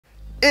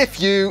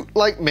If you,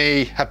 like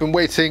me, have been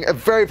waiting a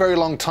very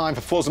long time for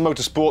Forza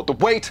Motorsport, the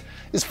wait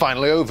is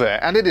finally over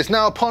and it is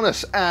now upon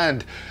us,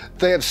 and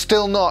they have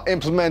still not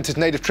implemented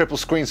native triple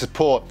screen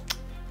support.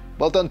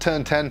 Well done,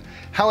 Turn 10.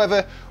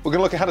 However, we're going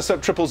to look at how to set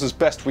up triples as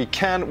best we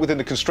can within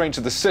the constraints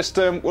of the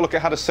system. We'll look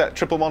at how to set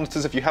triple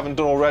monitors if you haven't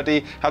done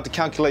already, how to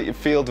calculate your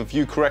field of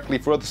view correctly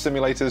for other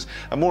simulators,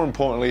 and more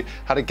importantly,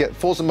 how to get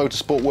Forza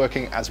Motorsport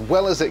working as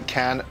well as it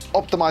can,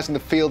 optimizing the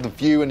field of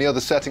view and the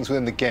other settings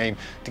within the game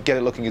to get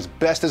it looking as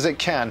best as it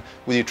can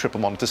with your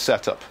triple monitor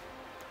setup.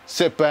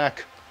 Sit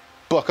back,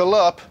 buckle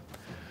up,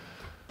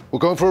 we're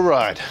going for a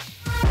ride.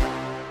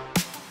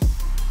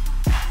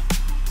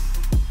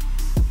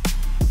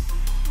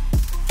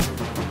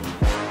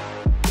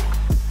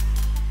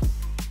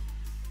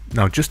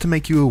 Now, just to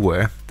make you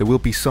aware, there will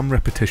be some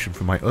repetition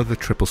from my other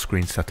triple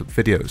screen setup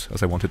videos,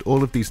 as I wanted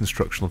all of these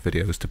instructional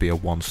videos to be a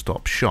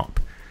one-stop shop.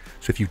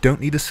 So if you don't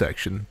need a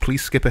section,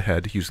 please skip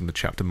ahead using the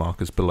chapter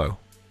markers below.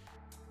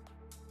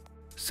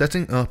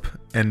 Setting up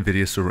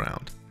NVIDIA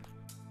Surround.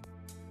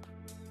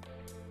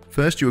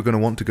 First, you are going to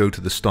want to go to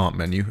the Start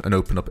menu and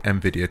open up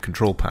NVIDIA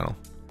Control Panel.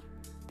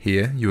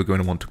 Here, you are going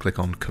to want to click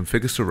on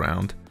Configure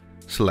Surround,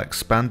 select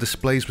Span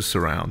Displays with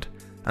Surround,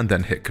 and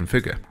then hit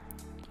Configure.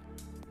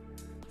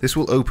 This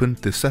will open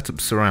the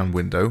Setup Surround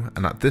window,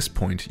 and at this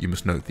point you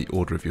must note the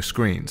order of your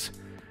screens.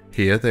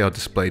 Here they are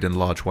displayed in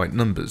large white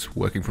numbers.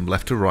 Working from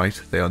left to right,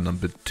 they are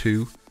numbered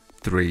 2,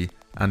 3,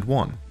 and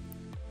 1.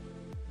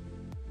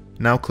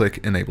 Now click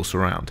Enable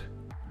Surround.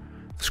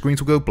 The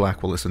screens will go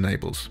black while this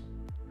enables.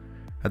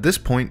 At this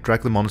point,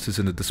 drag the monitors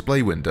in the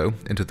display window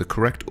into the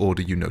correct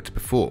order you noted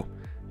before,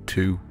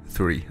 2,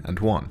 3, and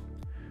 1.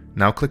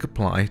 Now click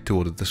Apply to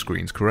order the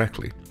screens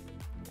correctly.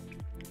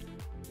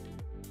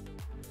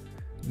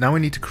 Now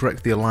we need to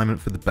correct the alignment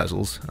for the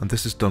bezels, and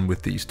this is done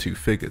with these two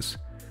figures.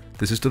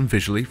 This is done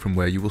visually from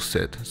where you will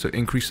sit, so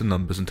increase the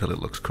numbers until it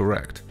looks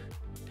correct.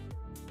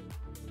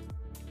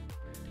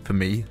 For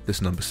me,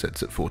 this number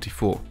sits at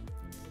 44.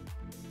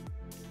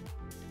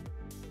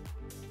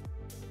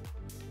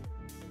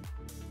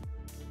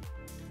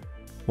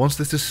 Once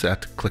this is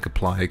set, click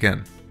Apply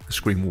again. The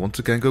screen will once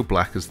again go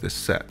black as this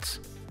sets.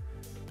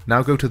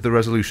 Now go to the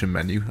Resolution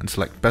menu and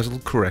select Bezel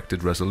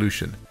Corrected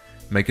Resolution.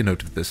 Make a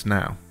note of this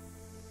now.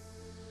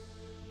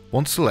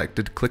 Once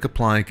selected, click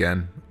Apply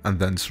again, and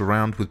then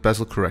Surround with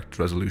Bezel Correct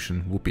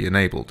Resolution will be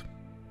enabled.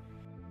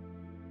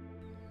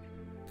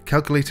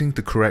 Calculating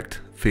the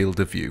Correct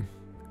Field of View,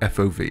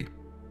 FOV.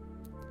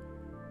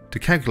 To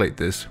calculate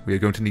this, we are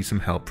going to need some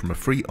help from a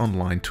free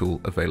online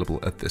tool available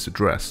at this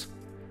address.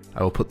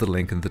 I will put the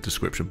link in the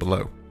description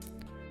below.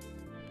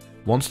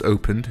 Once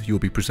opened, you will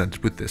be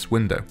presented with this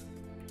window.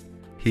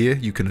 Here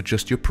you can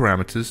adjust your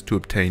parameters to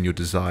obtain your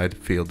desired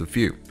field of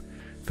view.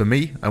 For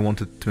me, I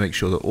wanted to make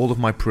sure that all of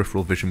my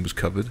peripheral vision was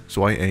covered,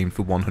 so I aimed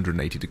for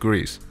 180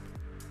 degrees.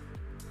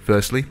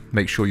 Firstly,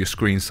 make sure your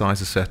screen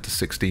size is set to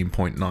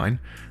 16.9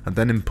 and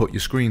then input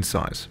your screen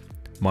size.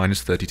 Mine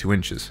is 32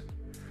 inches.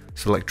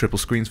 Select triple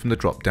screens from the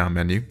drop-down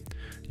menu.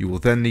 You will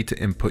then need to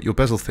input your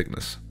bezel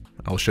thickness.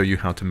 I'll show you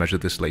how to measure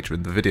this later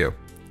in the video.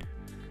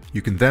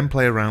 You can then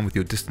play around with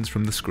your distance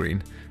from the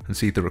screen and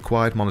see the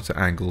required monitor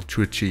angle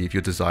to achieve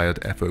your desired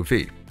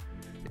FOV.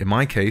 In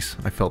my case,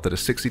 I felt that a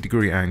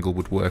 60-degree angle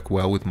would work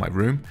well with my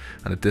room,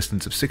 and a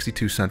distance of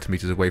 62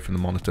 centimeters away from the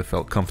monitor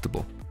felt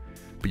comfortable.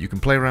 But you can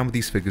play around with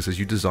these figures as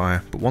you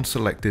desire, but once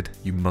selected,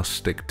 you must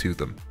stick to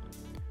them.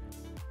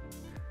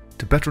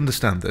 To better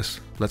understand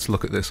this, let's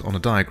look at this on a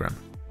diagram.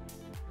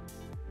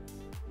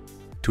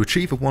 To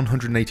achieve a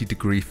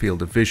 180-degree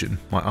field of vision,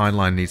 my eye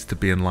line needs to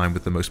be in line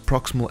with the most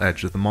proximal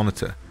edge of the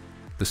monitor,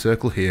 the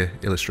circle here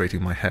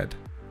illustrating my head.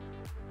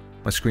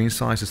 My screen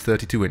size is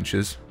 32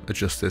 inches,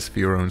 adjust this for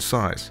your own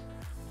size.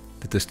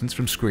 The distance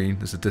from screen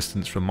is the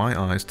distance from my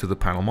eyes to the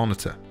panel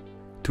monitor.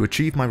 To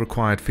achieve my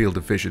required field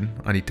of vision,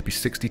 I need to be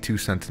 62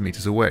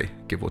 centimeters away,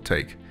 give or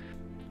take.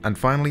 And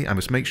finally, I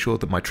must make sure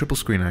that my triple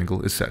screen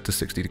angle is set to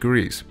 60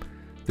 degrees.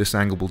 This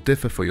angle will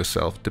differ for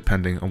yourself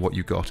depending on what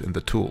you got in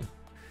the tool.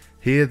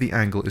 Here the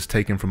angle is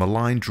taken from a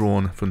line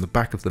drawn from the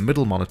back of the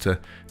middle monitor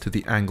to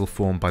the angle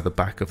formed by the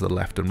back of the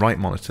left and right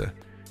monitor.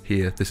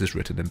 Here this is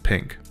written in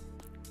pink.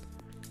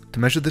 To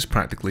measure this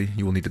practically,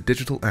 you will need a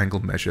digital angle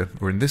measure,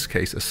 or in this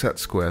case a set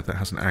square that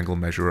has an angle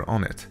measurer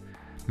on it.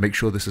 Make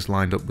sure this is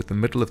lined up with the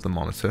middle of the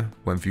monitor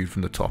when viewed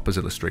from the top as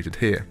illustrated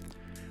here.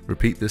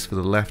 Repeat this for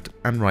the left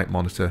and right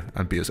monitor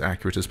and be as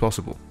accurate as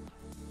possible.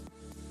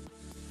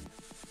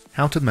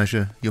 How to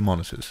measure your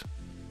monitors.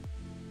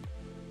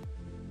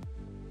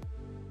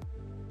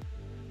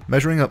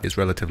 Measuring up is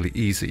relatively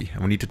easy,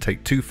 and we need to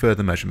take two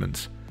further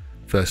measurements.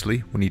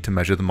 Firstly, we need to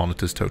measure the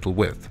monitor's total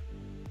width.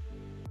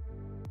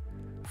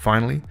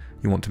 Finally,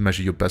 you want to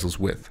measure your bezel's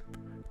width.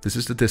 This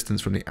is the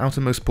distance from the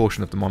outermost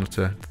portion of the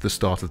monitor to the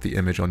start of the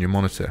image on your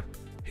monitor.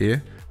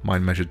 Here,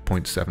 mine measured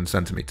 0.7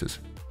 centimeters.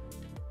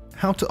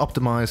 How to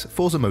optimize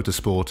Forza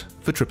Motorsport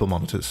for triple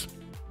monitors.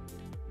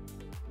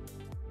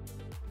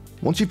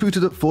 Once you've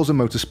booted up Forza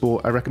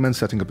Motorsport, I recommend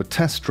setting up a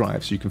test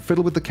drive so you can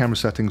fiddle with the camera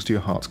settings to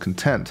your heart's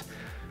content.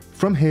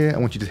 From here, I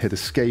want you to hit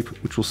Escape,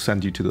 which will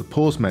send you to the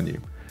pause menu.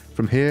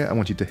 From here, I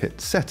want you to hit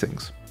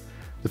Settings.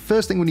 The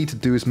first thing we need to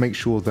do is make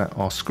sure that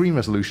our screen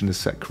resolution is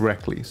set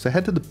correctly, so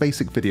head to the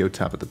Basic Video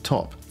tab at the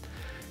top.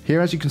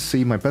 Here, as you can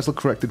see, my bezel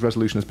corrected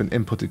resolution has been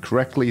inputted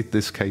correctly,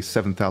 this case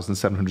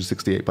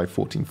 7768 by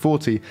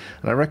 1440,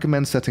 and I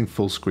recommend setting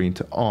full screen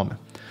to on.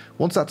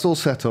 Once that's all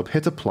set up,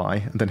 hit Apply,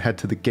 and then head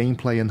to the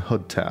Gameplay and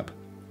HUD tab.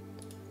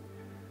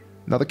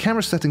 Now the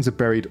camera settings are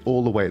buried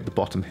all the way at the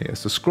bottom here,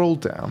 so scroll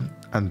down,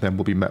 and then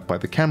we'll be met by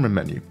the camera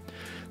menu.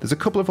 There's a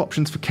couple of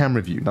options for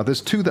camera view. Now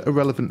there's two that are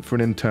relevant for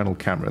an internal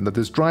camera, and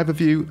there's driver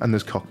view and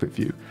there's cockpit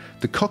view.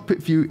 The cockpit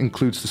view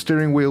includes the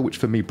steering wheel, which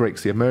for me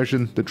breaks the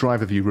immersion. The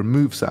driver view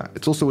removes that.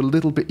 It's also a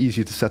little bit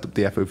easier to set up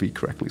the FOV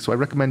correctly, so I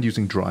recommend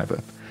using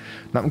driver.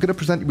 Now I'm going to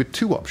present you with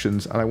two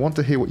options, and I want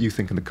to hear what you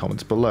think in the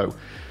comments below.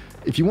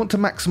 If you want to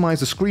maximize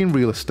the screen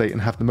real estate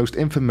and have the most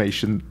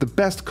information, the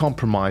best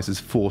compromise is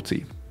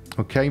 40.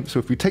 Okay, so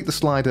if we take the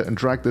slider and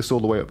drag this all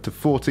the way up to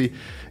 40,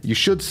 you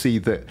should see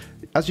that,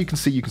 as you can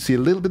see a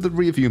little bit of the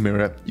rear view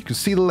mirror, you can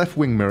see the left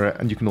wing mirror,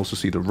 and you can also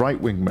see the right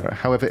wing mirror.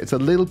 However, it's a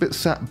little bit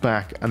sat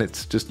back, and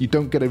it's just, you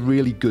don't get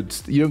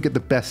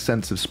the best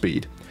sense of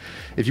speed.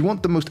 If you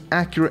want the most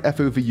accurate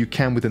FOV you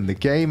can within the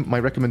game, my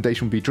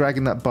recommendation would be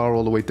dragging that bar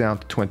all the way down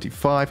to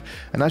 25,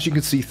 and as you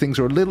can see, things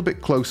are a little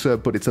bit closer,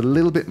 but it's a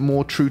little bit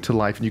more true to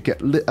life, and you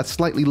get a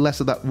slightly less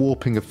of that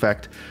warping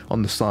effect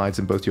on the sides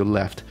in both your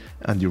left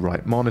and your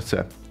right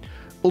monitor.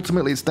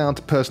 Ultimately, it's down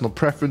to personal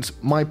preference.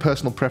 My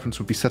personal preference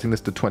would be setting this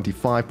to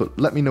 25, but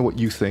let me know what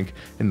you think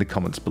in the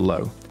comments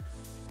below.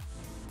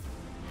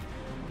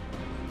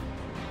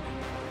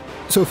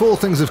 So if all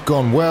things have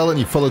gone well and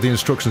you followed the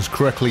instructions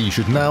correctly, you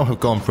should now have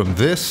gone from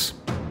this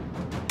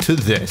to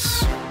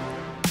this.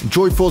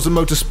 Enjoy Forza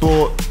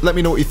Motorsport. Let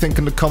me know what you think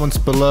in the comments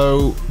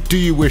below. Do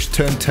you wish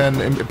Turn 10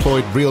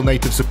 employed real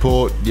native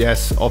support?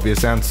 Yes,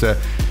 obvious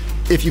answer.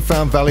 If you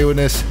found value in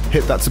this,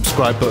 hit that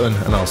subscribe button,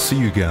 and I'll see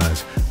you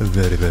guys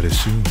very, very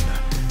soon.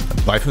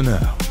 Bye for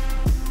now.